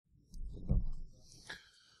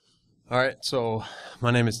All right, so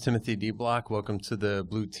my name is Timothy D. Block. Welcome to the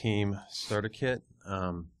Blue Team Starter Kit.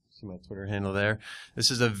 See my Twitter handle there.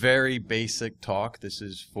 This is a very basic talk. This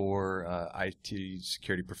is for IT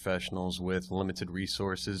security professionals with limited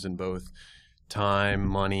resources in both time,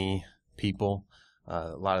 money, people.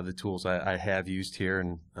 A lot of the tools I have used here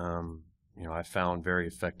and I found very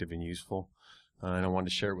effective and useful, and I wanted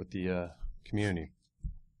to share it with the community.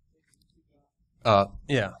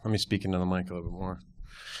 Yeah, let me speak into the mic a little bit more.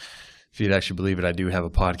 If you'd actually believe it, I do have a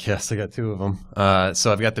podcast. I got two of them.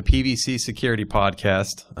 So I've got the PVC Security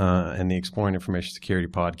Podcast and the Exploring Information Security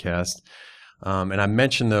Podcast. And I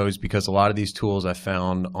mention those because a lot of these tools I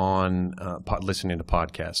found on listening to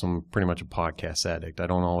podcasts. I'm pretty much a podcast addict. I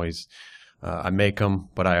don't always I make them,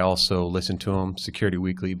 but I also listen to them. Security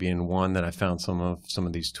Weekly being one that I found some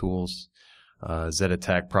of these tools.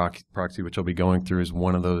 Z-Attack Proxy, which I'll be going through, is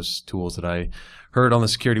one of those tools that I heard on the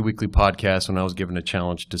Security Weekly podcast when I was given a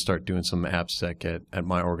challenge to start doing some AppSec at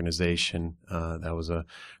my organization. That was a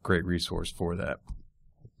great resource for that.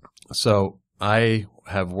 So I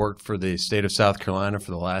have worked for the state of South Carolina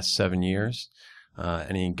for the last 7 years.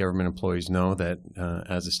 Any government employees know that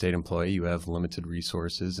as a state employee, you have limited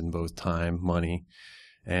resources in both time, money,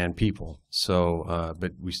 and people. So,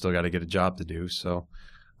 but we still got to get a job to do. So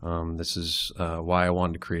this is why I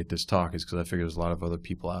wanted to create this talk, is because I figured there's a lot of other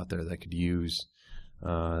people out there that could use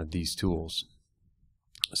these tools.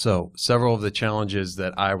 So several of the challenges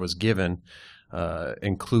that I was given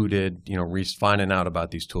included, finding out about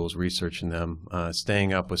these tools, researching them,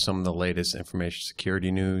 staying up with some of the latest information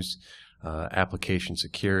security news, application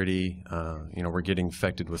security. We're getting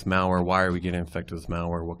infected with malware. Why are we getting infected with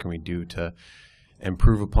malware? What can we do to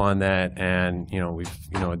improve upon that? And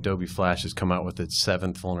Adobe Flash has come out with its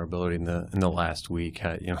 7th vulnerability in the last week.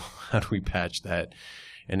 How do we patch that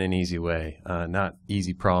in an easy way? Not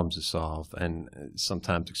easy problems to solve, and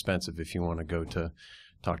sometimes expensive if you want to go to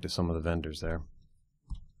talk to some of the vendors there.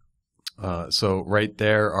 So right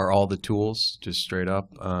there are all the tools, just straight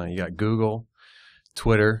up. You got Google,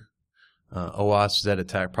 Twitter, OWASP,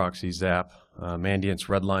 Z-Attack Proxy, Zap, Mandiant's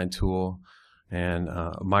Redline tool, and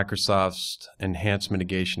Microsoft's Enhanced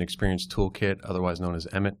Mitigation Experience Toolkit, otherwise known as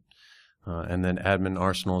EMIT, and then Admin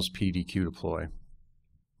Arsenal's PDQ deploy.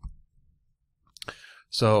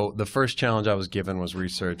 So the first challenge I was given was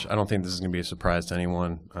research. I don't think this is going to be a surprise to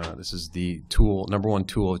anyone. This is the number one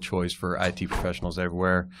tool of choice for IT professionals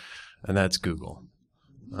everywhere, and that's Google.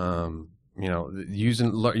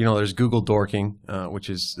 There's Google dorking, which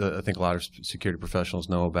is I think a lot of security professionals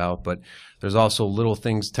know about, but there's also little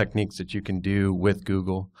techniques that you can do with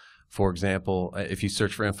Google. For example, if you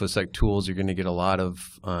search for InfoSec tools, you're going to get a lot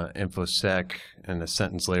of InfoSec, and a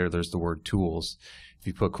sentence later there's the word tools. If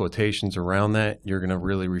you put quotations around that, you're going to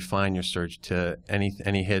really refine your search to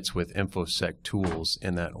any hits with InfoSec tools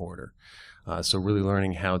in that order. So really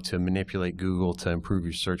learning how to manipulate Google to improve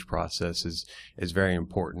your search process is very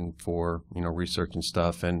important for researching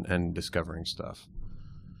stuff and discovering stuff.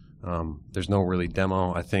 There's no really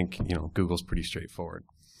demo. I think Google's pretty straightforward.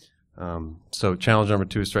 So challenge number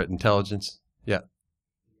 2 is threat intelligence. Yeah.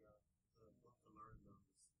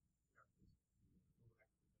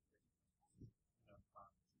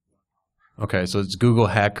 Okay, so it's Google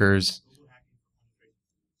Hackers.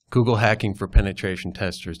 Google Hacking for Penetration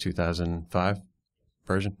Testers 2005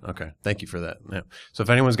 version? Okay, thank you for that. Yeah. So if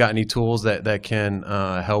anyone's got any tools that can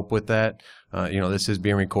help with that, this is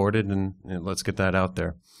being recorded, and let's get that out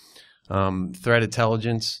there. Threat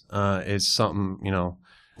intelligence is something,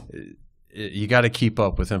 you got to keep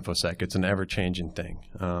up with InfoSec. It's an ever-changing thing.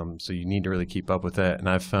 So you need to really keep up with that. And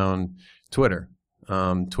I've found Twitter.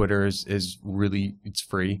 Twitter is really, it's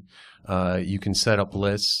free. You can set up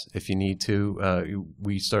lists if you need to.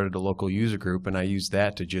 We started a local user group, and I used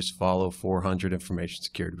that to just follow 400 information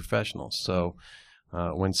security professionals. So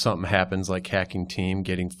when something happens, like Hacking Team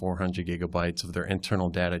getting 400 gigabytes of their internal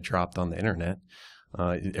data dropped on the internet,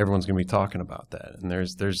 everyone's going to be talking about that. And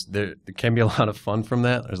there can be a lot of fun from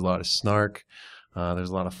that. There's a lot of snark. There's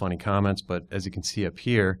a lot of funny comments. But as you can see up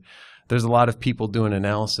here, there's a lot of people doing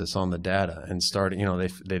analysis on the data and starting.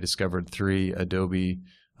 They discovered 3 Adobe.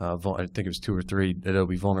 I think it was 2 or 3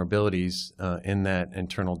 Adobe vulnerabilities in that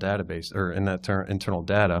internal database, or in that internal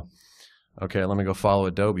data. Okay, let me go follow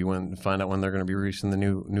Adobe and find out when they're going to be releasing the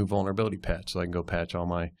new vulnerability patch, so I can go patch all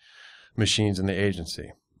my machines in the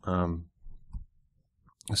agency.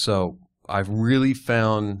 So I've really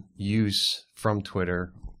found use from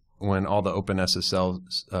Twitter when all the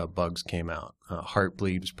OpenSSL bugs came out.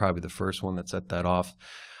 Heartbleed was probably the first one that set that off.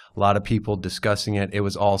 A lot of people discussing it. It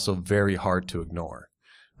was also very hard to ignore.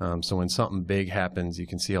 So when something big happens, you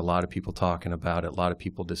can see a lot of people talking about it, a lot of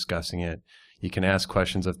people discussing it. You can ask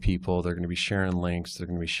questions of people. They're going to be sharing links. They're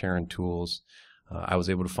going to be sharing tools. I was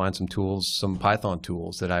able to find some tools, some Python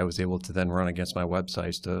tools that I was able to then run against my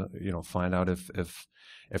websites to, find out if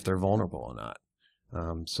they're vulnerable or not.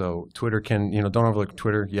 So Twitter can, don't overlook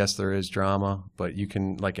Twitter. Yes, there is drama, but you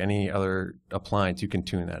can, like any other appliance, you can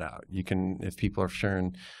tune that out. You can, if people are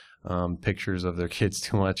sharing pictures of their kids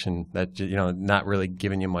too much and that, not really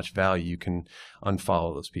giving you much value, you can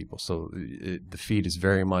unfollow those people. So the feed is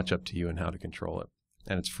very much up to you and how to control it.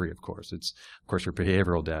 And it's free, of course. It's, of course, for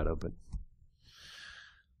behavioral data, but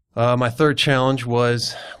my third challenge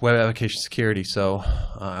was web application security. So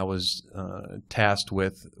I was tasked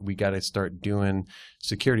with, we got to start doing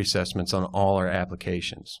security assessments on all our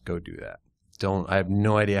applications. Go do that. I have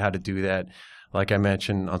no idea how to do that. Like I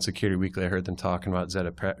mentioned on Security Weekly, I heard them talking about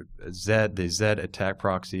the Z attack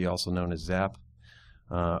proxy, also known as ZAP.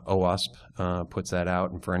 OWASP puts that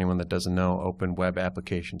out. And for anyone that doesn't know, Open Web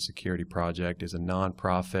Application Security Project is a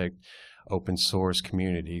nonprofit open source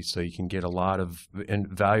community, so you can get a lot of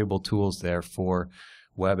valuable tools there for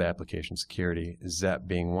web application security, ZAP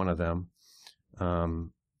being one of them.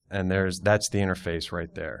 And that's the interface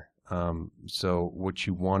right there. So what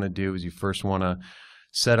you want to do is you first want to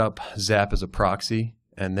set up ZAP as a proxy,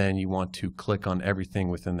 and then you want to click on everything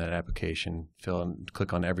within that application,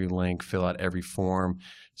 click on every link, fill out every form,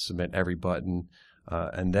 submit every button.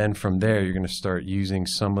 And then from there, you're going to start using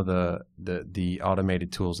some of the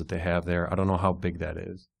automated tools that they have there. I don't know how big that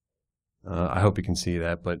is. I hope you can see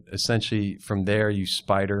that. But essentially, from there, you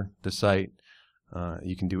spider the site.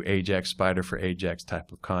 You can do Ajax spider for Ajax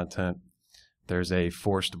type of content. There's a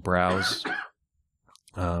forced browse,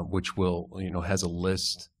 which will, has a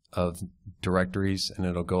list of directories, and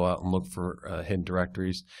it'll go out and look for hidden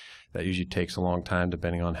directories. That usually takes a long time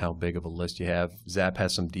depending on how big of a list you have. ZAP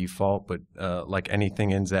has some default, but like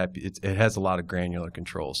anything in ZAP, it has a lot of granular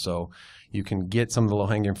control. So you can get some of the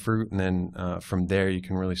low-hanging fruit, and then from there you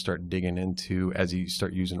can really start digging into, as you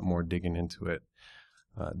start using it more, digging into it.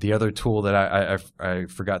 The other tool that I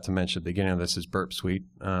forgot to mention at the beginning of this is Burp Suite.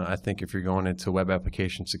 I think if you're going into web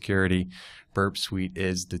application security, Burp Suite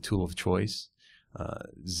is the tool of choice.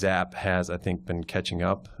 ZAP has, I think, been catching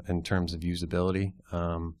up in terms of usability.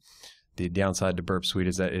 The downside to Burp Suite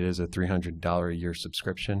is that it is a $300 a year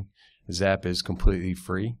subscription. ZAP is completely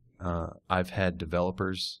free. I've had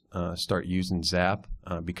developers start using ZAP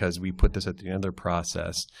because we put this at the end of their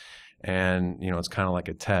process, and it's kind of like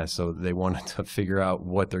a test. So they wanted to figure out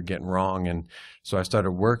what they're getting wrong, and so I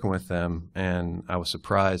started working with them, and I was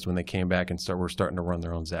surprised when they came back and were starting to run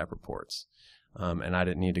their own ZAP reports. And I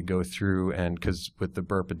didn't need to go through, and because with the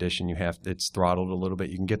Burp edition, it's throttled a little bit.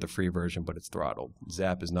 You can get the free version, but it's throttled.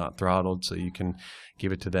 ZAP is not throttled, so you can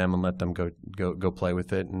give it to them and let them go play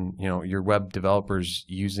with it. And your web developers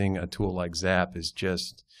using a tool like ZAP is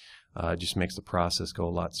just makes the process go a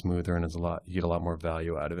lot smoother, and you get a lot more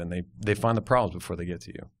value out of it. And they find the problems before they get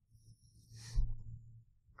to you.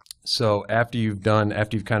 So after you've kind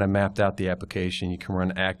of mapped out the application, you can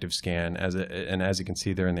run active scan, and as you can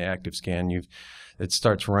see there in the active scan, it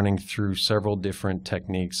starts running through several different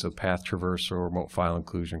techniques. So path traversal, remote file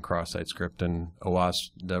inclusion, cross-site scripting.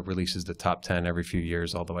 OWASP releases the top 10 every few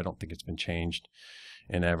years, although I don't think it's been changed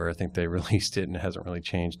in ever. I think they released it and it hasn't really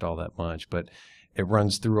changed all that much, but it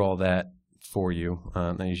runs through all that for you.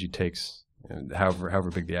 That usually takes,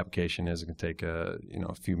 however big the application is, it can take a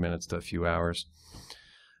few minutes to a few hours.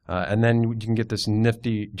 And then you can get this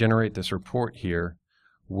generate this report here,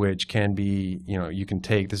 which can be, you can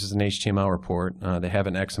take, this is an HTML report. They have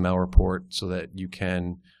an XML report so that you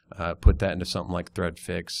can put that into something like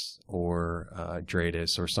ThreadFix or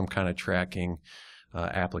Dratus or some kind of tracking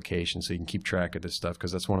application, so you can keep track of this stuff,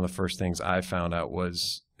 because that's one of the first things I found out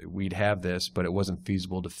was we'd have this, but it wasn't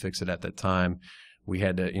feasible to fix it at that time. We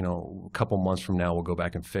had to, a couple months from now, we'll go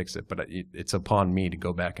back and fix it. But it's upon me to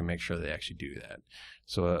go back and make sure they actually do that.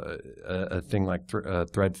 So a thing like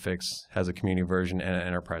ThreadFix has a community version and an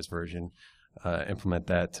enterprise version. Implement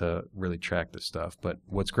that to really track this stuff. But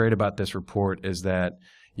what's great about this report is that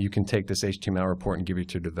you can take this HTML report and give it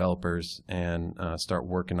to developers and start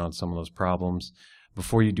working on some of those problems.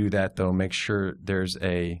 Before you do that, though, make sure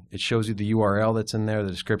it shows you the URL that's in there,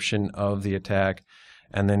 the description of the attack,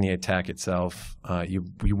 and then the attack itself.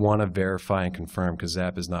 You want to verify and confirm, because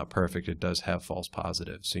ZAP is not perfect. It does have false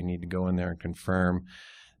positives. So you need to go in there and confirm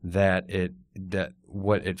that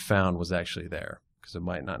what it found was actually there, because it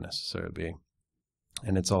might not necessarily be.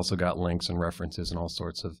 And it's also got links and references and all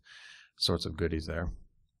sorts of goodies there.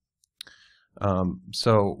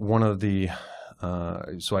 So one of the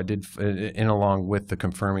So I did, in along with the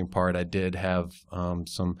confirming part, I did have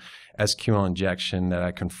some SQL injection that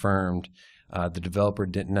I confirmed. The developer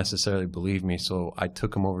didn't necessarily believe me, so I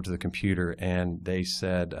took them over to the computer, and they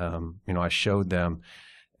said, I showed them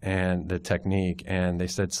and the technique, and they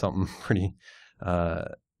said something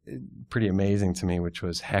pretty amazing to me, which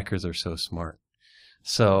was, hackers are so smart.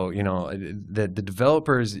 So, the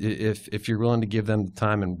developers, if you're willing to give them the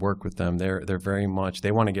time and work with them, they're very much,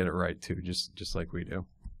 they want to get it right too, just like we do.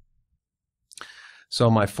 So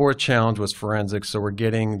my fourth challenge was forensics. So we're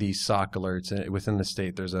getting these SOC alerts within the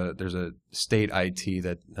state. There's a state IT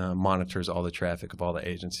that monitors all the traffic of all the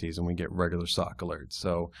agencies, and we get regular SOC alerts.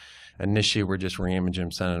 So initially we're just reimaging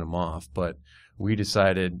them, sending them off, but we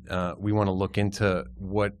decided we want to look into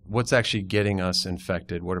what's actually getting us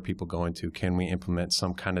infected. What are people going to? Can we implement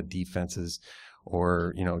some kind of defenses,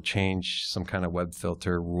 or change some kind of web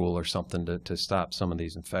filter rule or something to stop some of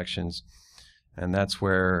these infections? And that's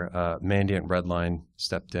where Mandiant Redline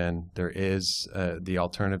stepped in. There is the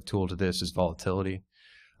alternative tool to this is volatility.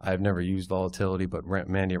 I've never used volatility, but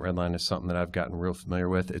Mandiant Redline is something that I've gotten real familiar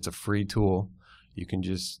with. It's a free tool. You can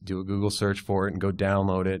just do a Google search for it and go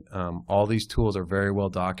download it. All these tools are very well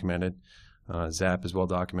documented. Zap is well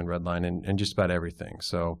documented, Redline, and just about everything.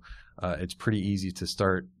 So it's pretty easy to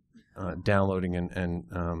start downloading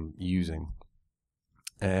and using.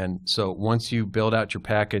 And so once you build out your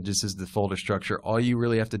package, this is the folder structure. All you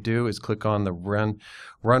really have to do is click on the run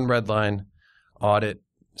Redline audit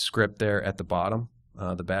script there at the bottom,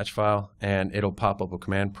 the batch file, and it'll pop up a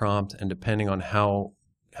command prompt. And depending on how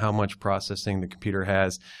much processing the computer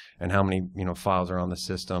has and how many files are on the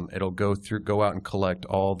system, it'll go out and collect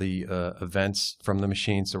all the events from the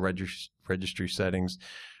machine, so registry settings,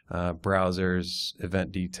 browsers,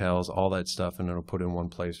 event details, all that stuff, and it'll put it in one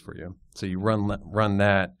place for you. So you run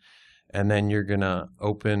that, and then you're gonna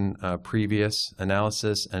open previous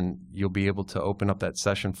analysis, and you'll be able to open up that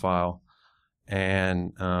session file,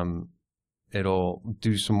 and it'll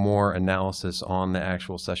do some more analysis on the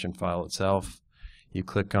actual session file itself. You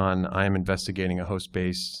click on I am investigating a host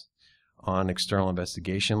based on external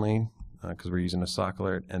investigation lien, because we're using a SOC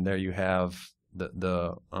alert, and there you have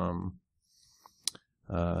the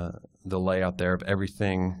layout there of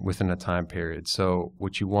everything within a time period. So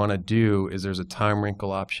what you want to do is there's a time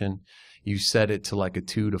wrinkle option. You set it to like a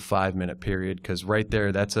 2 to 5 minute period, because right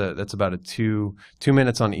there that's about a two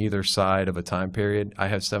minutes on either side of a time period. I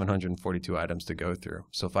have 742 items to go through.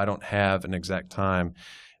 So if I don't have an exact time,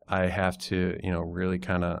 I have to really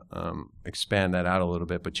kind of expand that out a little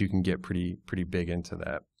bit, but you can get pretty big into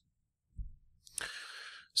that.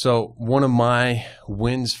 So one of my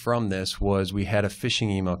wins from this was we had a phishing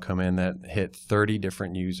email come in that hit 30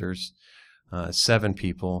 different users, 8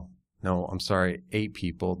 people.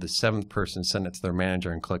 The seventh person sent it to their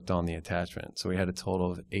manager and clicked on the attachment. So we had a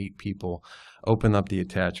total of 8 people open up the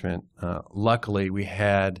attachment. Luckily, we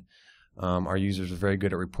had our users were very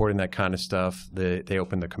good at reporting that kind of stuff. They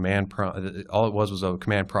opened the command prompt. All it was a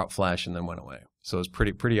command prompt flash and then went away. So it was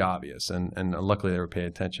pretty obvious, and luckily they were paying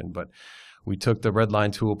attention. But we took the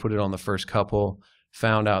Redline tool, put it on the first couple,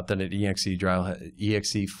 found out that an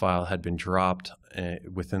exe file had been dropped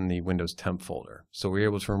within the Windows temp folder. So we were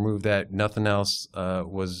able to remove that. Nothing else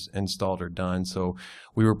was installed or done. So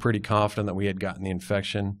we were pretty confident that we had gotten the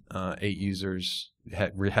infection. 8 users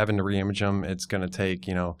having to reimage them. It's going to take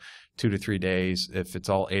 2 to 3 days. If it's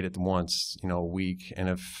all 8 at once, a week. And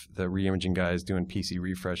if the reimaging guy is doing PC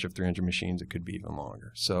refresh of 300 machines, it could be even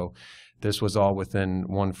longer. So this was all within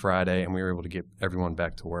one Friday, and we were able to get everyone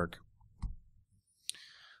back to work.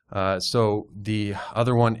 So the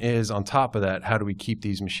other one is, on top of that, how do we keep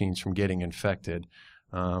these machines from getting infected?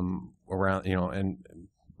 Around, and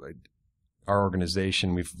our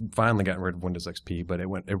organization, we've finally gotten rid of Windows XP, but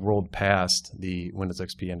it rolled past the Windows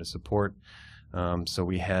XP end of support. So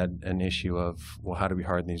we had an issue of, well, how do we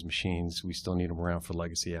harden these machines? We still need them around for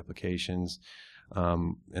legacy applications.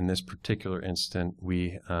 In this particular instant,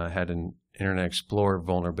 we had an Internet Explorer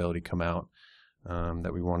vulnerability come out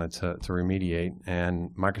that we wanted to remediate, and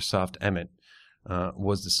Microsoft Emmet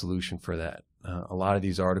was the solution for that. A lot of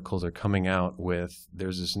these articles are coming out with,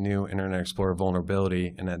 there's this new Internet Explorer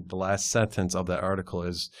vulnerability, and at the last sentence of that article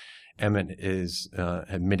is, Emmet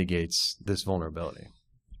mitigates this vulnerability.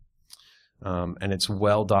 And it's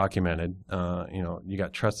well documented. You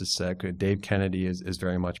got Trusted Sec. Dave Kennedy is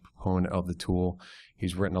very much a proponent of the tool.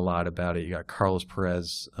 He's written a lot about it. You got Carlos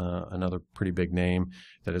Perez, another pretty big name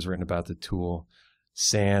that has written about the tool.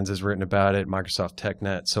 Sands has written about it. Microsoft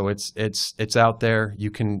TechNet. So it's out there. You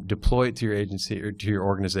can deploy it to your agency or to your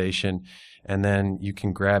organization, and then you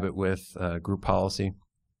can grab it with group policy.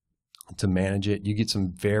 to manage it. You get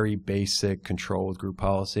some very basic control with group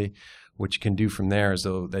policy. What you can do from there is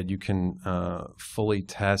though that you can fully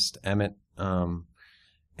test Emmet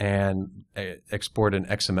and export an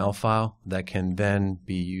XML file that can then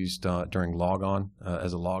be used during logon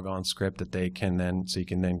as a logon script that they can then, so you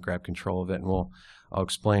can then grab control of it. And I'll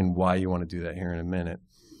explain why you want to do that here in a minute.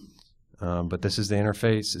 But this is the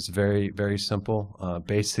interface. It's very, very simple.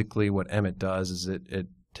 Basically what Emmet does is it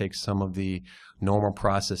takes some of the normal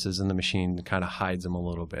processes in the machine and kind of hides them a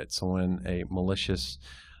little bit. So when a malicious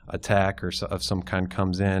attack or of some kind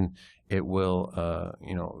comes in, it will,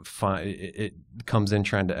 it comes in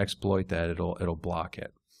trying to exploit that. It'll block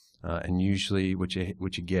it. And usually what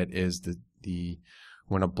you get is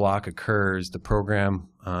when a block occurs, the program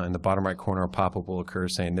in the bottom right corner, a pop-up will occur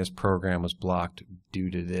saying this program was blocked due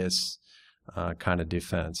to this kind of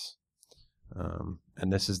defense.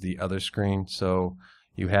 And this is the other screen. So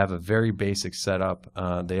you have a very basic setup.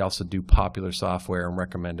 They also do popular software and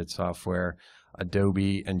recommended software.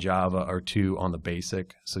 Adobe and Java are two on the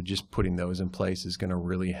basic. So just putting those in place is going to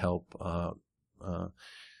really help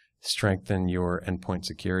strengthen your endpoint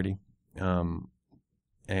security. And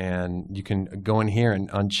you can go in here and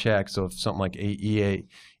uncheck. So if something like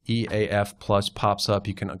EAF plus pops up,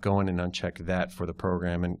 you can go in and uncheck that for the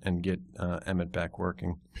program and get Emmet back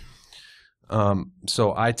working.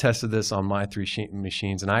 So I tested this on my 3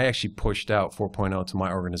 machines, and I actually pushed out 4.0 to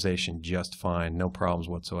my organization just fine, no problems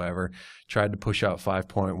whatsoever. Tried to push out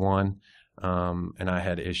 5.1, and I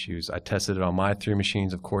had issues. I tested it on my 3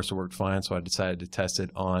 machines. Of course, it worked fine, so I decided to test it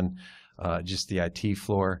on just the IT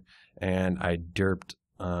floor, and I derped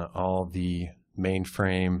all the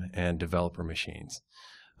mainframe and developer machines.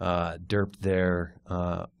 Derped their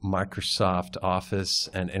Microsoft Office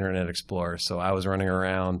and Internet Explorer. So I was running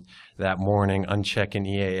around that morning unchecking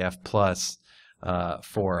EAF Plus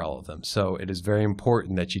for all of them. So it is very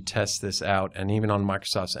important that you test this out. And even on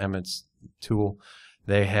Microsoft's Emmet's tool,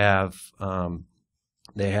 they have some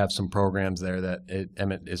programs there that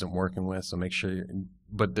Emmet isn't working with. So make sure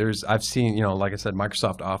but I've seen, like I said,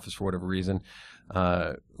 Microsoft Office for whatever reason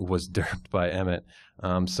was derped by Emmet.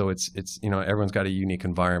 So it's everyone's got a unique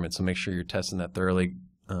environment, so make sure you're testing that thoroughly.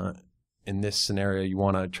 In this scenario, you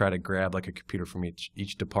want to try to grab like a computer from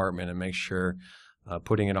each department and make sure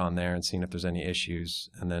putting it on there and seeing if there's any issues,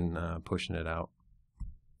 and then pushing it out.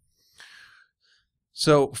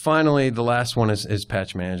 So finally, the last one is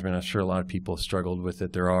patch management. I'm sure a lot of people have struggled with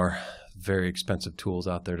it. There are very expensive tools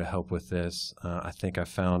out there to help with this. I think I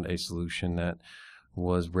found a solution that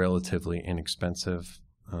was relatively inexpensive.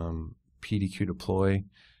 PDQ Deploy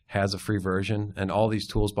has a free version, and all these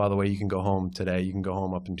tools, by the way, you can go home today. You can go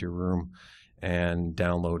home up into your room and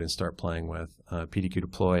download and start playing with. PDQ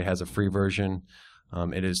Deploy has a free version.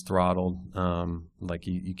 It is throttled, like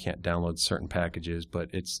you can't download certain packages, but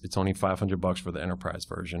it's only $500 for the enterprise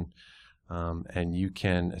version, and you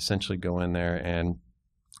can essentially go in there, and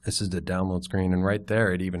this is the download screen, and right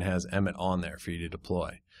there it even has Emmet on there for you to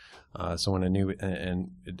deploy. So when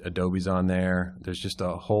and Adobe's on there, there's just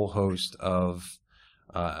a whole host of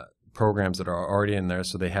programs that are already in there.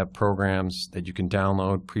 So they have programs that you can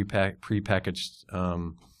download, prepackaged,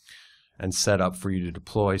 and set up for you to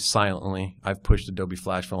deploy silently. I've pushed Adobe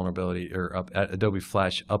Flash vulnerability or Adobe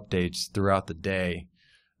Flash updates throughout the day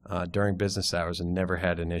during business hours and never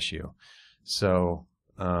had an issue. So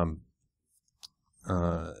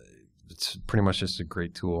it's pretty much just a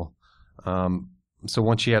great tool. So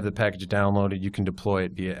once you have the package downloaded, you can deploy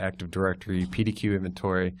it via Active Directory, PDQ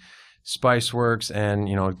inventory, Spiceworks, and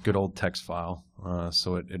good old text file.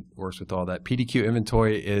 So it works with all that. PDQ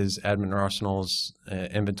inventory is Admin Arsenal's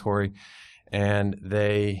inventory, and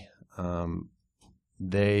it's another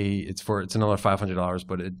 $500,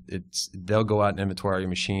 but they'll go out and inventory all your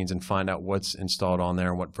machines and find out what's installed on there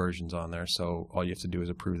and what version's on there. So all you have to do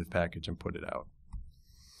is approve the package and put it out.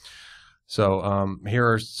 So here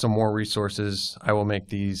are some more resources. I will make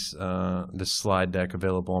this slide deck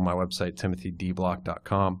available on my website,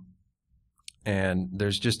 timothydblock.com. And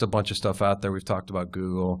there's just a bunch of stuff out there. We've talked about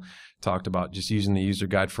Google, talked about just using the user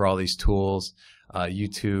guide for all these tools.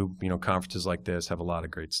 YouTube, conferences like this have a lot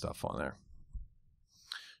of great stuff on there.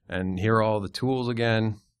 And here are all the tools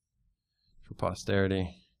again for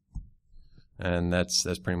posterity. And that's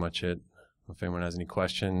pretty much it. If anyone has any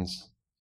questions.